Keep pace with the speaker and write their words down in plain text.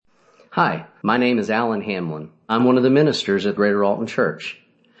Hi, my name is Alan Hamlin. I'm one of the ministers at Greater Alton Church.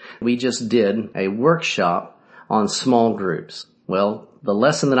 We just did a workshop on small groups. Well, the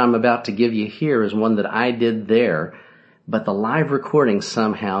lesson that I'm about to give you here is one that I did there, but the live recording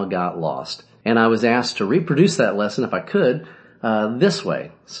somehow got lost. And I was asked to reproduce that lesson if I could, this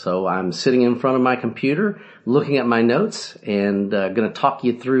way. So I'm sitting in front of my computer, looking at my notes, and going to talk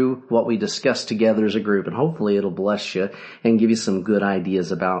you through what we discussed together as a group. And hopefully it'll bless you and give you some good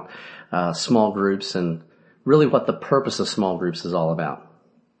ideas about small groups and really what the purpose of small groups is all about.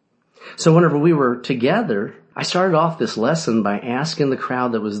 So whenever we were together, I started off this lesson by asking the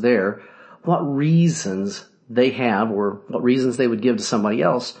crowd that was there what reasons they have or what reasons they would give to somebody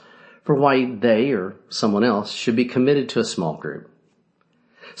else for why they or someone else should be committed to a small group.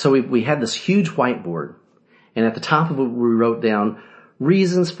 So we had this huge whiteboard, and at the top of it we wrote down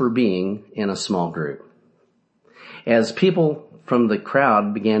reasons for being in a small group. As people from the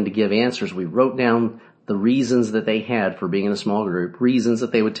crowd began to give answers, we wrote down the reasons that they had for being in a small group, reasons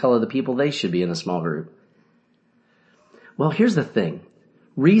that they would tell other people they should be in a small group. Well, here's the thing.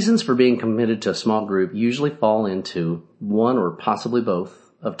 Reasons for being committed to a small group usually fall into one or possibly both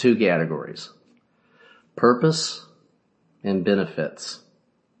of two categories: purpose and benefits.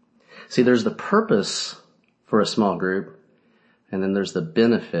 See, there's the purpose for a small group, and then there's the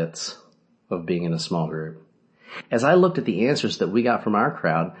benefits of being in a small group. As I looked at the answers that we got from our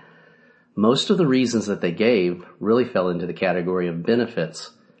crowd, most of the reasons that they gave really fell into the category of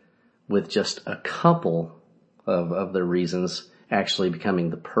benefits, with just a couple of the reasons actually becoming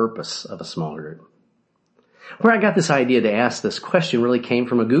the purpose of a small group. Where I got this idea to ask this question really came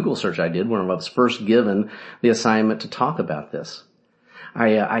from a Google search I did when I was first given the assignment to talk about this.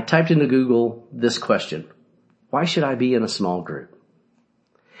 I typed into Google this question: why should I be in a small group?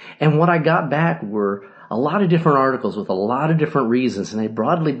 And what I got back were a lot of different articles with a lot of different reasons, and they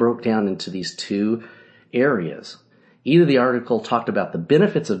broadly broke down into these two areas. Either the article talked about the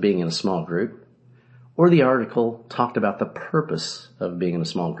benefits of being in a small group, or the article talked about the purpose of being in a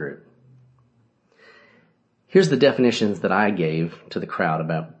small group. Here's the definitions that I gave to the crowd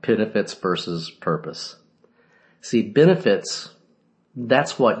about benefits versus purpose. See, benefits,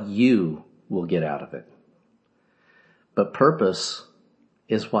 that's what you will get out of it. But purpose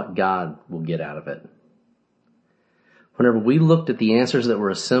is what God will get out of it. Whenever we looked at the answers that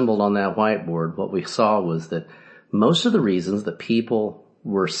were assembled on that whiteboard, what we saw was that most of the reasons that people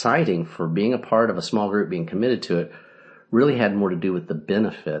were citing for being a part of a small group, being committed to it, really had more to do with the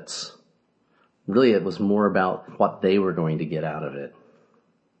benefits. Really, it was more about what they were going to get out of it.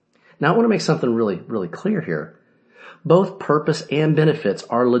 Now, I want to make something really clear here. Both purpose and benefits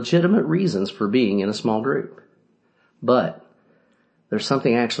are legitimate reasons for being in a small group. But there's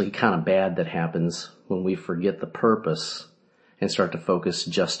something actually kind of bad that happens when we forget the purpose and start to focus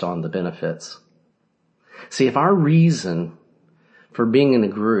just on the benefits. See, if our reason for being in a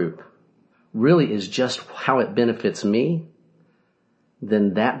group really is just how it benefits me,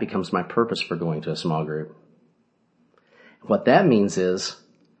 then that becomes my purpose for going to a small group. What that means is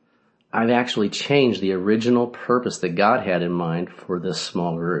I've actually changed the original purpose that God had in mind for this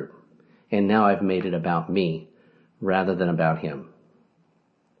small group. And now I've made it about me rather than about Him.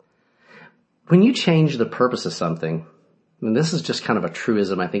 When you change the purpose of something, and this is just kind of a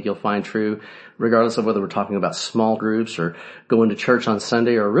truism I think you'll find true regardless of whether we're talking about small groups or going to church on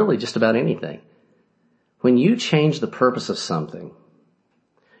Sunday or really just about anything. When you change the purpose of something,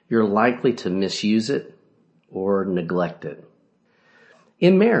 you're likely to misuse it or neglect it.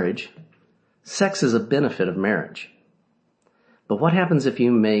 In marriage, sex is a benefit of marriage. But what happens if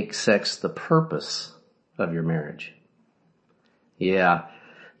you make sex the purpose of your marriage? Yeah,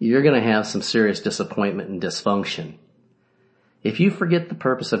 you're going to have some serious disappointment and dysfunction. If you forget the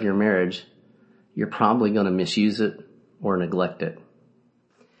purpose of your marriage, you're probably going to misuse it or neglect it.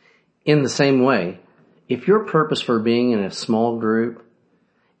 In the same way, if your purpose for being in a small group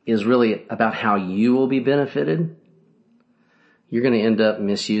is really about how you will be benefited, you're going to end up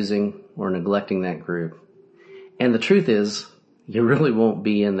misusing or neglecting that group. And the truth is, you really won't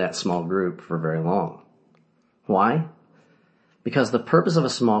be in that small group for very long. Why? Because the purpose of a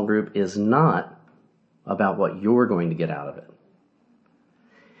small group is not about what you're going to get out of it.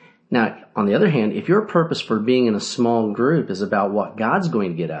 Now, on the other hand, if your purpose for being in a small group is about what God's going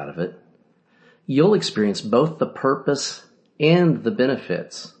to get out of it, you'll experience both the purpose and the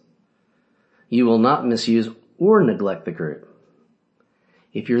benefits. You will not misuse or neglect the group.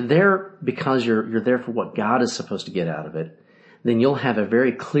 If you're there because you're there for what God is supposed to get out of it, then you'll have a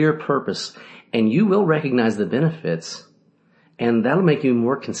very clear purpose and you will recognize the benefits, and that'll make you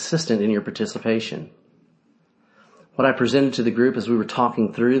more consistent in your participation. what I presented to the group as we were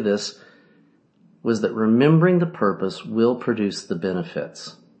talking through this was that remembering the purpose will produce the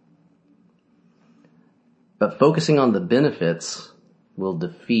benefits. But focusing on the benefits will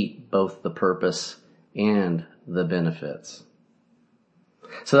defeat both the purpose and the benefits.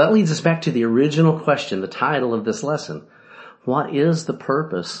 So that leads us back to the original question, the title of this lesson. What is the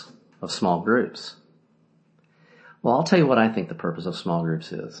purpose of small groups? Well, I'll tell you what I think the purpose of small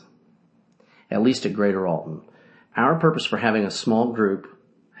groups is. At least at Greater Alton. Our purpose for having small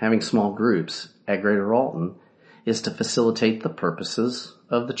groups at Greater Alton is to facilitate the purposes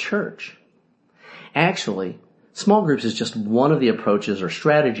of the church. Actually, small groups is just one of the approaches or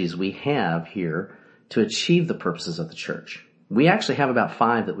strategies we have here to achieve the purposes of the church. We actually have about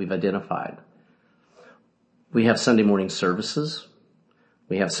 5 that we've identified. We have Sunday morning services.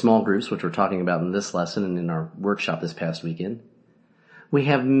 We have small groups, which we're talking about in this lesson and in our workshop this past weekend. We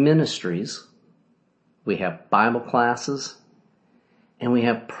have ministries. We have Bible classes. And we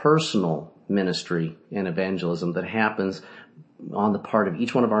have personal ministry and evangelism that happens on the part of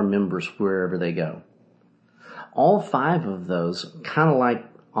each one of our members wherever they go. All 5 of those, kind of like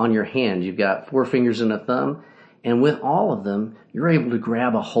on your hand, you've got 4 fingers and a thumb, and with all of them, you're able to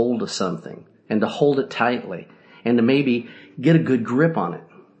grab a hold of something and to hold it tightly and to maybe get a good grip on it.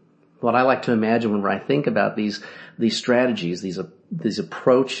 What I like to imagine whenever I think about these strategies, these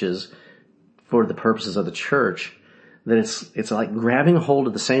approaches for the purposes of the church, that it's like grabbing a hold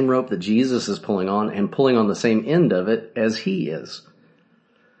of the same rope that Jesus is pulling on and pulling on the same end of it as he is.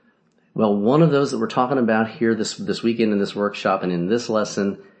 Well, one of those that we're talking about here this weekend in this workshop and in this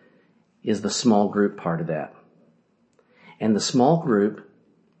lesson is the small group part of that. And the small group,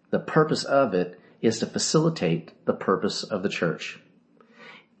 the purpose of it is to facilitate the purpose of the church.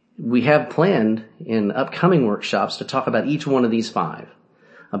 We have planned in upcoming workshops to talk about each one of these 5,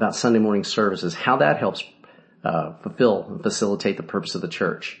 about Sunday morning services, how that helps fulfill and facilitate the purpose of the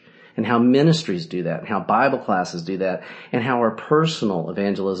church, and how ministries do that, and how Bible classes do that, and how our personal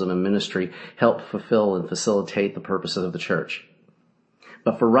evangelism and ministry help fulfill and facilitate the purposes of the church.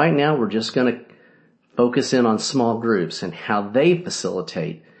 But for right now, we're just going to focus in on small groups and how they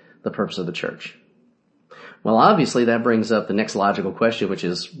facilitate the purpose of the church. Well, obviously that brings up the next logical question, which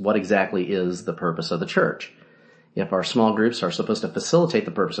is, what exactly is the purpose of the church? If our small groups are supposed to facilitate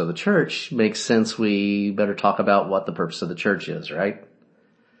the purpose of the church, makes sense we better talk about what the purpose of the church is, right?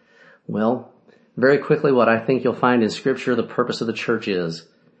 Well, very quickly, what I think you'll find in Scripture the purpose of the church is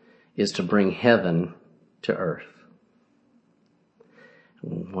to bring heaven to earth.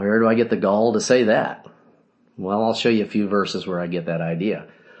 Where do I get the gall to say that? Well, I'll show you a few verses where I get that idea.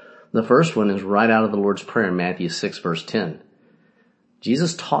 The first one is right out of the Lord's Prayer in Matthew 6, verse 10.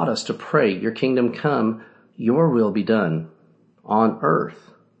 Jesus taught us to pray, "Your kingdom come, your will be done on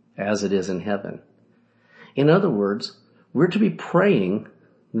earth as it is in heaven." In other words, we're to be praying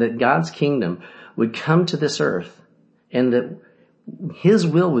that God's kingdom would come to this earth and that his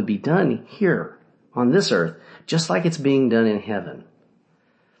will would be done here on this earth, just like it's being done in heaven.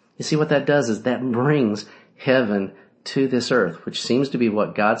 You see, what that does is that brings heaven to this earth, which seems to be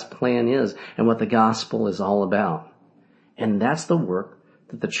what God's plan is and what the gospel is all about. And that's the work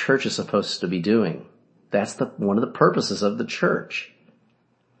that the church is supposed to be doing. That's one of the purposes of the church.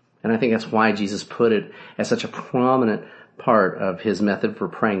 And I think that's why Jesus put it as such a prominent part of his method for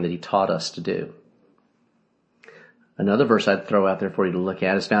praying that he taught us to do. Another verse I'd throw out there for you to look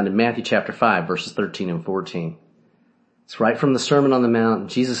at is found in Matthew chapter 5, verses 13 and 14. It's right from the Sermon on the Mount.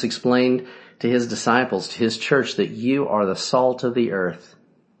 Jesus explained to his disciples, to his church, that you are the salt of the earth,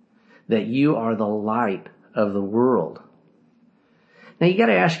 that you are the light of the world. Now you got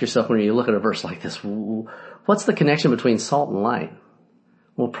to ask yourself when you look at a verse like this, what's the connection between salt and light?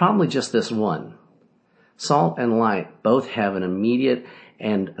 Well, probably just this one. Salt and light both have an immediate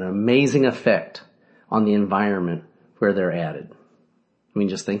and an amazing effect on the environment where they're added. I mean,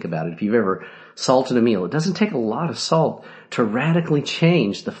 just think about it. If you've ever salted a meal, it doesn't take a lot of salt to radically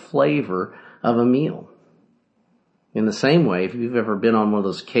change the flavor of a meal. In the same way, if you've ever been on one of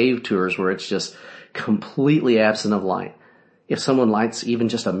those cave tours where it's just completely absent of light, if someone lights even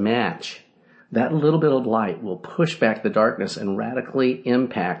just a match, that little bit of light will push back the darkness and radically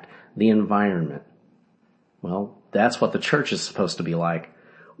impact the environment. Well, that's what the church is supposed to be like.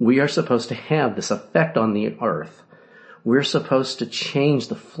 We are supposed to have this effect on the earth. We're supposed to change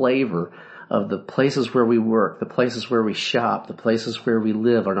the flavor of the places where we work, the places where we shop, the places where we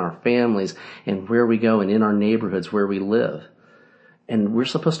live, in our families, and where we go, and in our neighborhoods where we live. And we're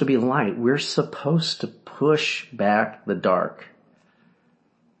supposed to be light. We're supposed to push back the dark.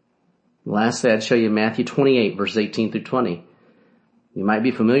 Lastly, I'd show you Matthew 28, verses 18 through 20. You might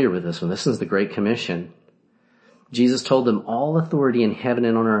be familiar with this one. This is the Great Commission. Jesus told them, all authority in heaven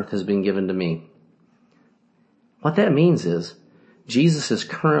and on earth has been given to me. What that means is Jesus is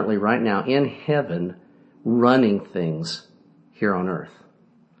currently right now in heaven running things here on earth.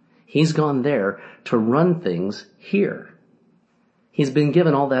 He's gone there to run things here. He's been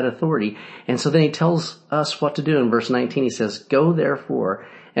given all that authority. And so then he tells us what to do in verse 19. He says, go therefore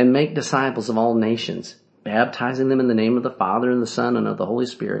and make disciples of all nations, baptizing them in the name of the Father and the Son and of the Holy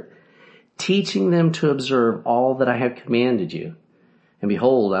Spirit, teaching them to observe all that I have commanded you. And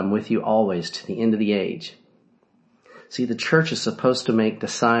behold, I'm with you always to the end of the age. See, the church is supposed to make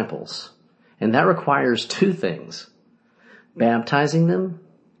disciples, and that requires two things: baptizing them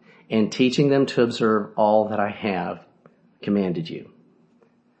and teaching them to observe all that I have commanded you.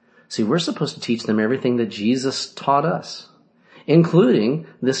 See, we're supposed to teach them everything that Jesus taught us, including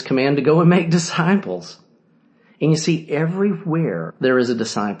this command to go and make disciples. And you see, everywhere there is a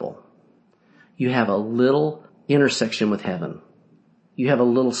disciple, you have a little intersection with heaven. You have a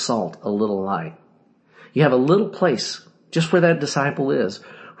little salt, a little light. You have a little place just where that disciple is,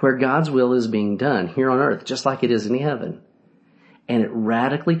 where God's will is being done here on earth, just like it is in heaven. And it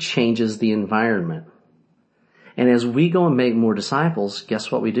radically changes the environment. And as we go and make more disciples,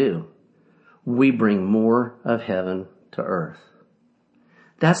 guess what we do? We bring more of heaven to earth.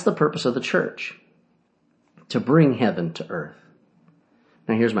 That's the purpose of the church, to bring heaven to earth.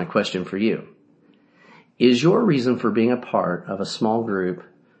 Now here's my question for you. Is your reason for being a part of a small group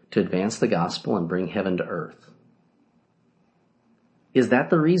to advance the gospel and bring heaven to earth? Is that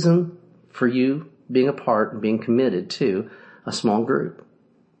the reason for you being a part and being committed to a small group?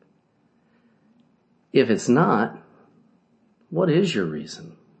 If it's not, what is your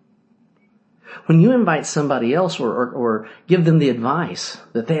reason? When you invite somebody else or give them the advice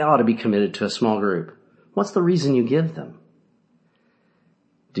that they ought to be committed to a small group, what's the reason you give them?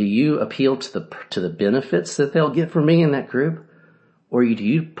 Do you appeal to the benefits that they'll get from being in that group? Or do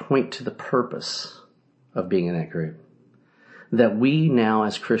you point to the purpose of being in that group? That we now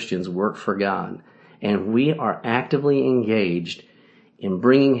as Christians work for God, and we are actively engaged in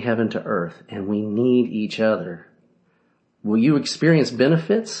bringing heaven to earth, and we need each other. Will you experience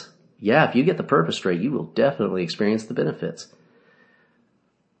benefits? Yeah, if you get the purpose straight, you will definitely experience the benefits.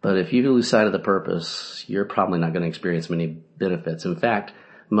 But if you lose sight of the purpose, you're probably not going to experience many benefits. In fact,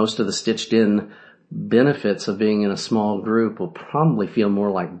 most of the stitched in benefits of being in a small group will probably feel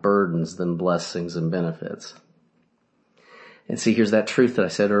more like burdens than blessings and benefits. And see, here's that truth that I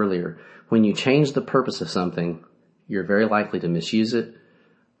said earlier. When you change the purpose of something, you're very likely to misuse it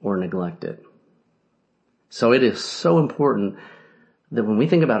or neglect it. So it is so important that when we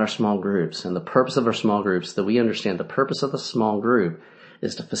think about our small groups and the purpose of our small groups, that we understand the purpose of the small group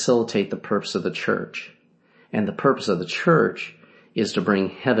is to facilitate the purpose of the church. And the purpose of the church is to bring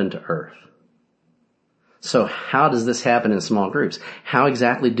heaven to earth. So how does this happen in small groups? How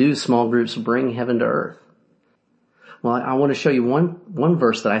exactly do small groups bring heaven to earth? Well, I want to show you one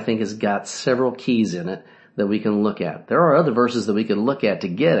verse that I think has got several keys in it that we can look at. There are other verses that we could look at to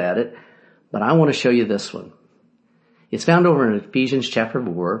get at it, but I want to show you this one. It's found over in Ephesians chapter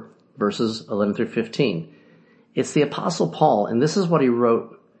 4, verses 11 through 15. It's the Apostle Paul, and this is what he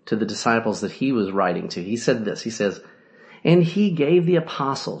wrote to the disciples that he was writing to. He said this, he says, "And he gave the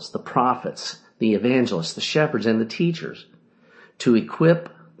apostles, the prophets, the evangelists, the shepherds, and the teachers to equip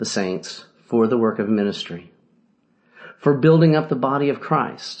the saints for the work of ministry, for building up the body of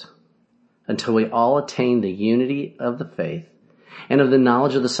Christ, until we all attain the unity of the faith and of the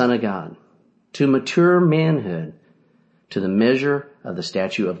knowledge of the Son of God, to mature manhood, to the measure of the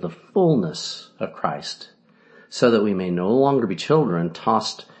stature of the fullness of Christ, so that we may no longer be children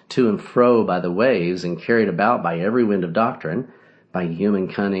tossed to and fro by the waves and carried about by every wind of doctrine, by human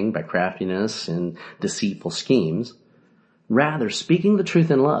cunning, by craftiness and deceitful schemes. Rather, speaking the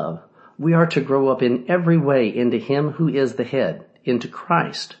truth in love, we are to grow up in every way into him who is the head, into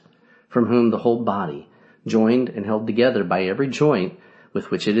Christ, from whom the whole body, joined and held together by every joint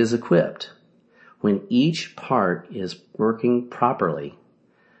with which it is equipped, when each part is working properly,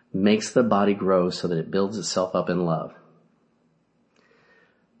 makes the body grow so that it builds itself up in love."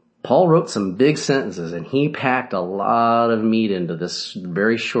 Paul wrote some big sentences, and he packed a lot of meat into this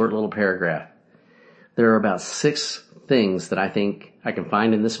very short little paragraph. There are about 6 things that I think I can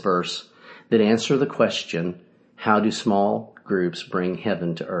find in this verse that answer the question, how do small groups bring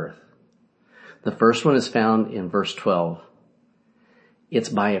heaven to earth? The first one is found in verse 12. It's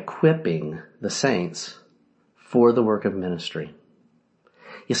by equipping the saints for the work of ministry.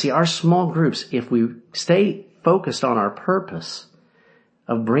 You see, our small groups, if we stay focused on our purpose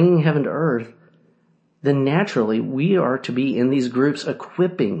of bringing heaven to earth, then naturally we are to be in these groups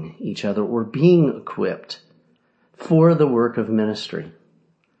equipping each other or being equipped for the work of ministry.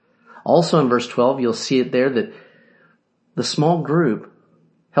 Also in verse 12, you'll see it there that the small group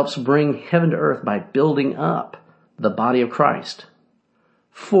helps bring heaven to earth by building up the body of Christ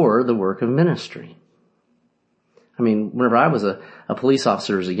for the work of ministry. I mean, whenever I was a police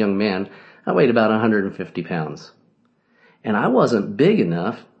officer as a young man, I weighed about 150 pounds. And I wasn't big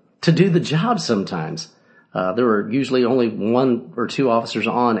enough to do the job sometimes. There were usually only one or two officers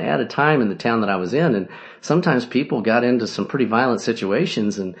on at a time in the town that I was in, and sometimes people got into some pretty violent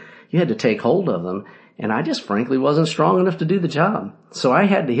situations and you had to take hold of them, and I just frankly wasn't strong enough to do the job. So I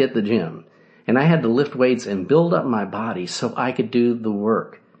had to hit the gym, and I had to lift weights and build up my body so I could do the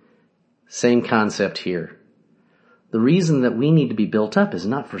work. Same concept here. The reason that we need to be built up is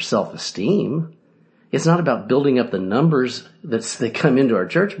not for self-esteem. It's not about building up the numbers that come into our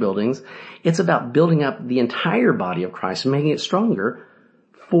church buildings. It's about building up the entire body of Christ and making it stronger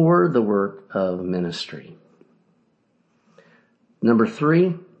for the work of ministry. Number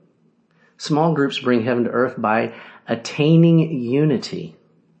 3, small groups bring heaven to earth by attaining unity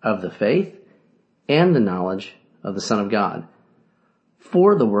of the faith and the knowledge of the Son of God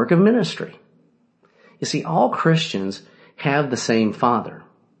for the work of ministry. You see, all Christians have the same Father.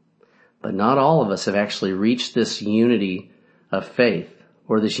 But not all of us have actually reached this unity of faith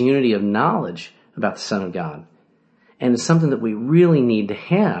or this unity of knowledge about the Son of God. And it's something that we really need to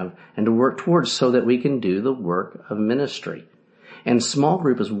have and to work towards so that we can do the work of ministry. And small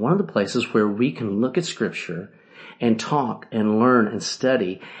group is one of the places where we can look at Scripture and talk and learn and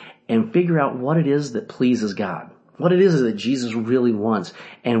study and figure out what it is that pleases God, what it is that Jesus really wants.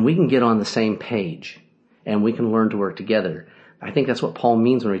 And we can get on the same page and we can learn to work together. I think that's what Paul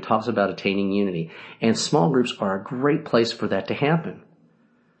means when he talks about attaining unity. And small groups are a great place for that to happen.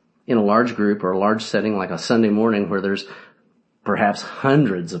 In a large group or a large setting like a Sunday morning where there's perhaps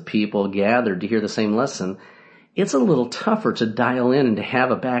hundreds of people gathered to hear the same lesson, it's a little tougher to dial in and to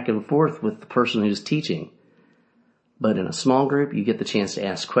have a back and forth with the person who's teaching. But in a small group, you get the chance to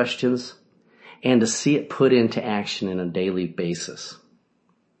ask questions and to see it put into action on a daily basis.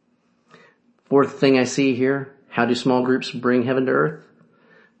 Fourth thing I see here, how do small groups bring heaven to earth?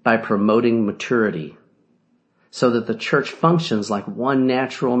 By promoting maturity so that the church functions like one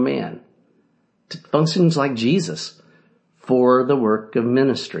natural man, functions like Jesus for the work of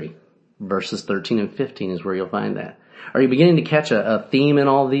ministry. Verses 13 and 15 is where you'll find that. Are you beginning to catch a theme in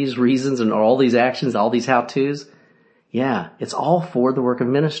all these reasons and all these actions, all these how-tos? Yeah, it's all for the work of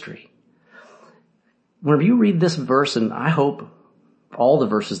ministry. Whenever you read this verse, and I hope all the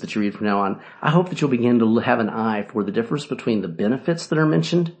verses that you read from now on, I hope that you'll begin to have an eye for the difference between the benefits that are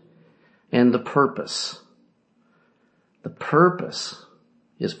mentioned and the purpose. The purpose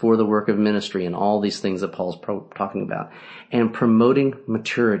is for the work of ministry and all these things that Paul's talking about. And promoting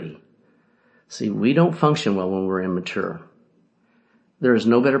maturity. See, we don't function well when we're immature. There is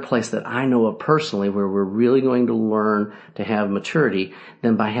no better place that I know of personally where we're really going to learn to have maturity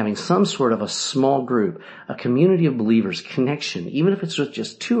than by having some sort of a small group, a community of believers, connection, even if it's with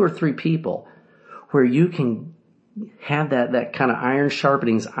just 2 or 3 people, where you can have that kind of iron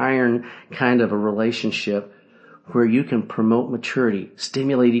sharpenings iron kind of a relationship where you can promote maturity,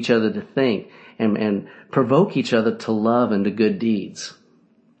 stimulate each other to think, and provoke each other to love and to good deeds.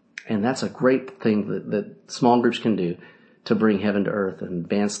 And that's a great thing that small groups can do to bring heaven to earth and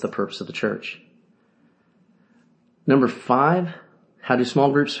advance the purpose of the church. Number 5, how do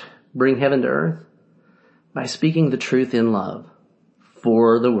small groups bring heaven to earth? By speaking the truth in love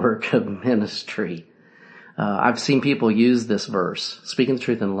for the work of ministry. I've seen people use this verse, speaking the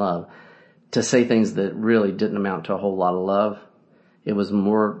truth in love, to say things that really didn't amount to a whole lot of love. It was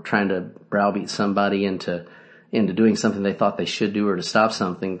more trying to browbeat somebody into doing something they thought they should do or to stop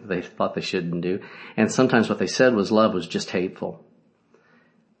something that they thought they shouldn't do. And sometimes what they said was love was just hateful.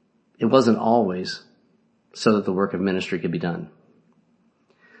 It wasn't always so that the work of ministry could be done.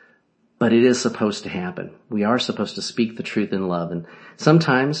 But it is supposed to happen. We are supposed to speak the truth in love. And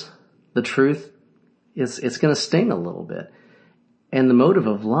sometimes the truth it's going to sting a little bit. And the motive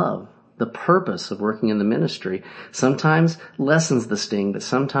of love, the purpose of working in the ministry, sometimes lessens the sting, but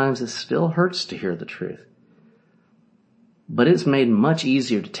sometimes it still hurts to hear the truth. But it's made much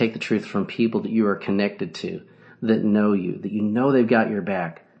easier to take the truth from people that you are connected to, that know you, that you know they've got your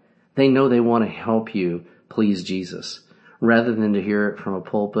back. They know they want to help you please Jesus, rather than to hear it from a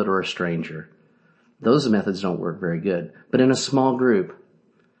pulpit or a stranger. Those methods don't work very good. But in a small group,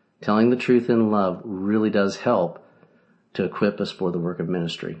 telling the truth in love really does help to equip us for the work of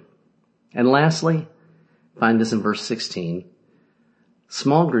ministry. And lastly, find this in verse 16.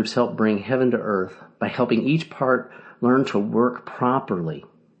 Small groups help bring heaven to earth by helping each part learn to work properly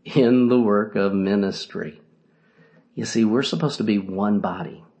in the work of ministry. You see, we're supposed to be one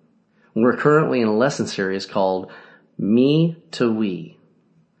body. We're currently in a lesson series called Me to We.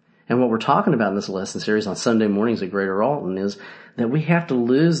 And what we're talking about in this lesson series on Sunday mornings at Greater Alton is that we have to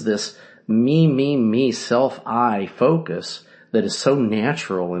lose this me, self-I focus that is so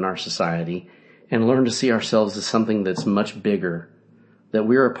natural in our society and learn to see ourselves as something that's much bigger, that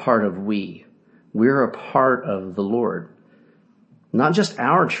we're a part of we. We're a part of the Lord. Not just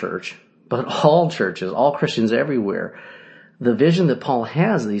our church, but all churches, all Christians everywhere. The vision that Paul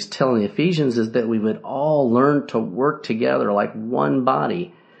has that he's telling the Ephesians is that we would all learn to work together like one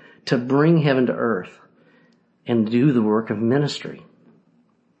body to bring heaven to earth and do the work of ministry.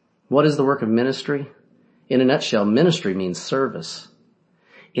 What is the work of ministry? In a nutshell, ministry means service.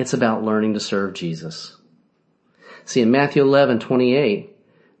 It's about learning to serve Jesus. See, in Matthew 11:28,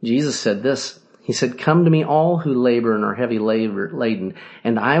 Jesus said this. He said, "Come to me all who labor and are heavy laden,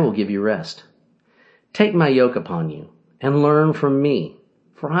 and I will give you rest. Take my yoke upon you and learn from me,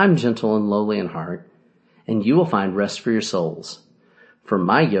 for I'm gentle and lowly in heart, and you will find rest for your souls. For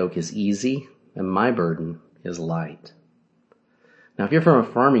my yoke is easy and my burden is light." Now, if you're from a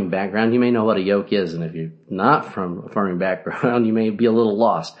farming background, you may know what a yoke is, and if you're not from a farming background, you may be a little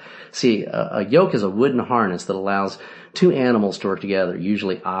lost. See, a yoke is a wooden harness that allows two animals to work together.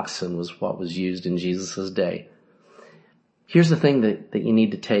 Usually oxen was what was used in Jesus' day. Here's the thing that you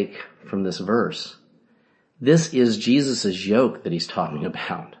need to take from this verse. This is Jesus' yoke that he's talking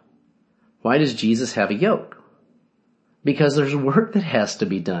about. Why does Jesus have a yoke? Because there's work that has to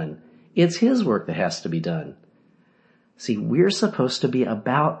be done. It's his work that has to be done. See, we're supposed to be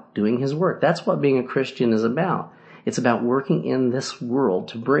about doing his work. That's what being a Christian is about. It's about working in this world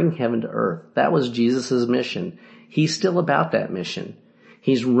to bring heaven to earth. That was Jesus' mission. He's still about that mission.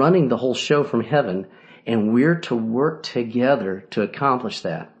 He's running the whole show from heaven, and we're to work together to accomplish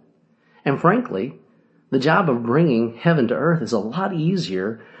that. And frankly, the job of bringing heaven to earth is a lot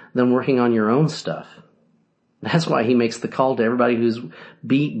easier than working on your own stuff. That's why he makes the call to everybody who's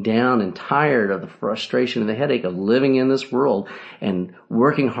beat down and tired of the frustration and the headache of living in this world and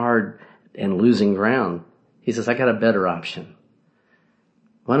working hard and losing ground. He says, I got a better option.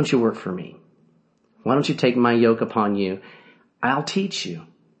 Why don't you work for me? Why don't you take my yoke upon you? I'll teach you.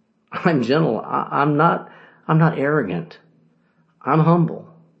 I'm gentle. I'm not arrogant. I'm humble.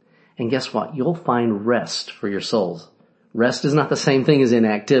 And guess what? You'll find rest for your souls. Rest is not the same thing as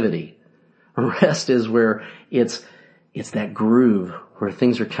inactivity. Rest is where it's that groove where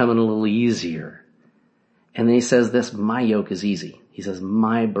things are coming a little easier. And then he says this, my yoke is easy. He says,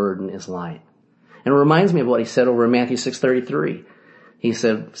 my burden is light. And it reminds me of what he said over in Matthew 6:33. He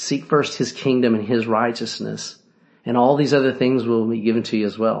said, seek first his kingdom and his righteousness, and all these other things will be given to you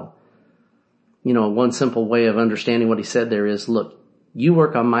as well. You know, one simple way of understanding what he said there is, look, you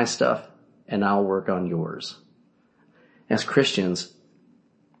work on my stuff and I'll work on yours. As Christians,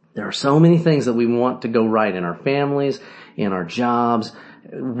 there are so many things that we want to go right in our families, in our jobs,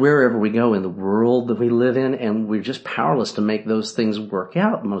 wherever we go in the world that we live in, and we're just powerless to make those things work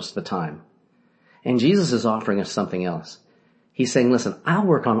out most of the time. And Jesus is offering us something else. He's saying, listen, I'll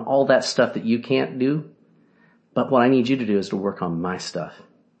work on all that stuff that you can't do, but what I need you to do is to work on my stuff.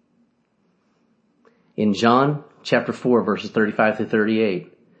 In John chapter 4, verses 35 through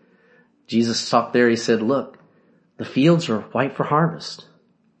 38, Jesus talked there, he said, look, the fields are white for harvest.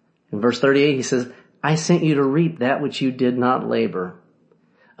 In verse 38, he says, I sent you to reap that which you did not labor.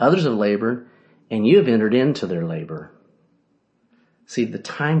 Others have labored, and you have entered into their labor. See, the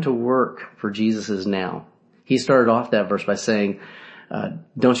time to work for Jesus is now. He started off that verse by saying,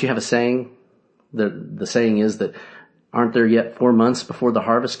 don't you have a saying? The saying is that, aren't there yet 4 months before the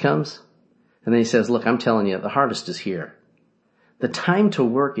harvest comes? And then he says, look, I'm telling you, the harvest is here. The time to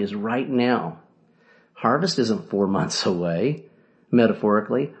work is right now. Harvest isn't 4 months away,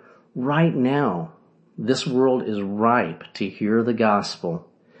 metaphorically. Right now, this world is ripe to hear the gospel,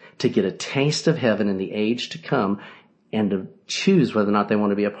 to get a taste of heaven in the age to come, and to choose whether or not they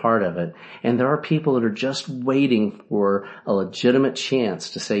want to be a part of it. And there are people that are just waiting for a legitimate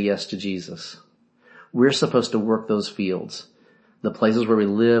chance to say yes to Jesus. We're supposed to work those fields, the places where we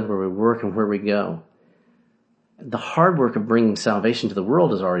live, where we work, and where we go. The hard work of bringing salvation to the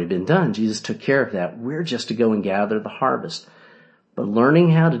world has already been done. Jesus took care of that. We're just to go and gather the harvest. But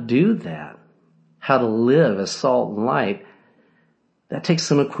learning how to do that, how to live as salt and light, that takes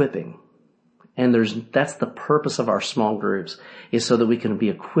some equipping. And that's the purpose of our small groups, is so that we can be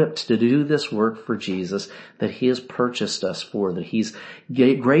equipped to do this work for Jesus that he has purchased us for, that he's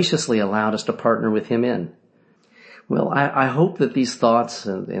graciously allowed us to partner with him in. Well, I hope that these thoughts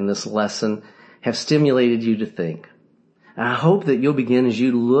in this lesson have stimulated you to think. And I hope that you'll begin, as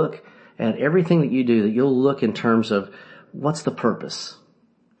you look at everything that you do, that you'll look in terms of what's the purpose?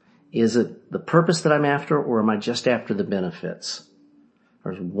 Is it the purpose that I'm after, or am I just after the benefits?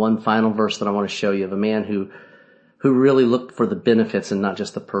 There's one final verse that I want to show you of a man who really looked for the benefits and not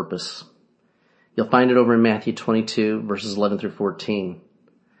just the purpose. You'll find it over in Matthew 22, verses 11 through 14.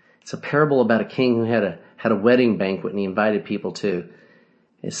 It's a parable about a king who had a wedding banquet and he invited people too.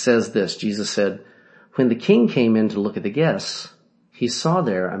 It says this, Jesus said, "When the king came in to look at the guests, he saw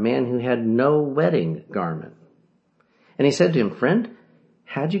there a man who had no wedding garment. And he said to him, 'Friend,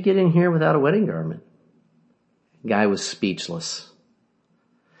 how'd you get in here without a wedding garment?' The guy was speechless.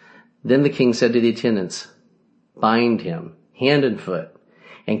 Then the king said to the attendants, 'Bind him, hand and foot,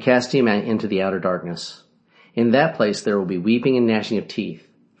 and cast him out into the outer darkness. In that place there will be weeping and gnashing of teeth,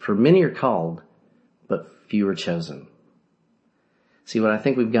 for many are called, but few are chosen.'" See, what I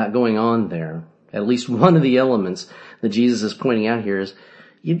think we've got going on there, at least one of the elements that Jesus is pointing out here, is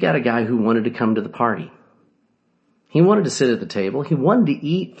you've got a guy who wanted to come to the party. He wanted to sit at the table. He wanted to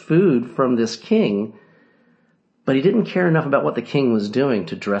eat food from this king, but he didn't care enough about what the king was doing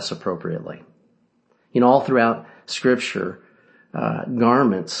to dress appropriately. All throughout Scripture,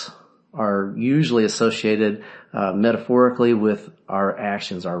 garments are usually associated metaphorically with our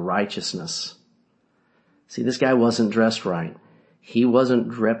actions, our righteousness. See, this guy wasn't dressed right. He wasn't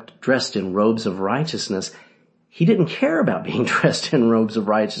dressed in robes of righteousness. He didn't care about being dressed in robes of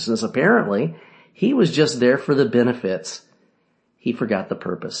righteousness, apparently. He was just there for the benefits. He forgot the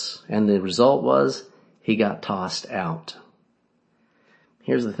purpose. And the result was he got tossed out.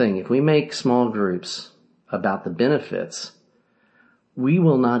 Here's the thing. If we make small groups about the benefits, we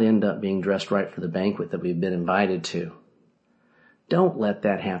will not end up being dressed right for the banquet that we've been invited to. Don't let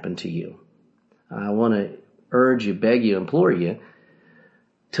that happen to you. I want to urge you, beg you, implore you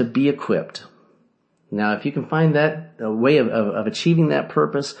to be equipped. Now, if you can find that a way of achieving that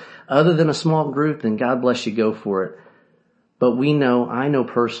purpose other than a small group, then God bless you, go for it. But I know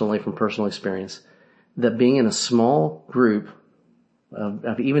personally from personal experience, that being in a small group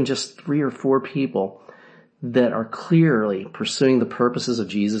of even just 3 or 4 people that are clearly pursuing the purposes of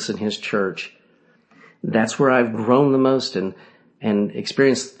Jesus and His church, that's where I've grown the most and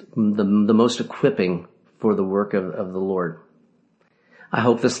experienced the most equipping for the work of the Lord. I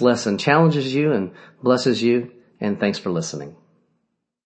hope this lesson challenges you and blesses you, and thanks for listening.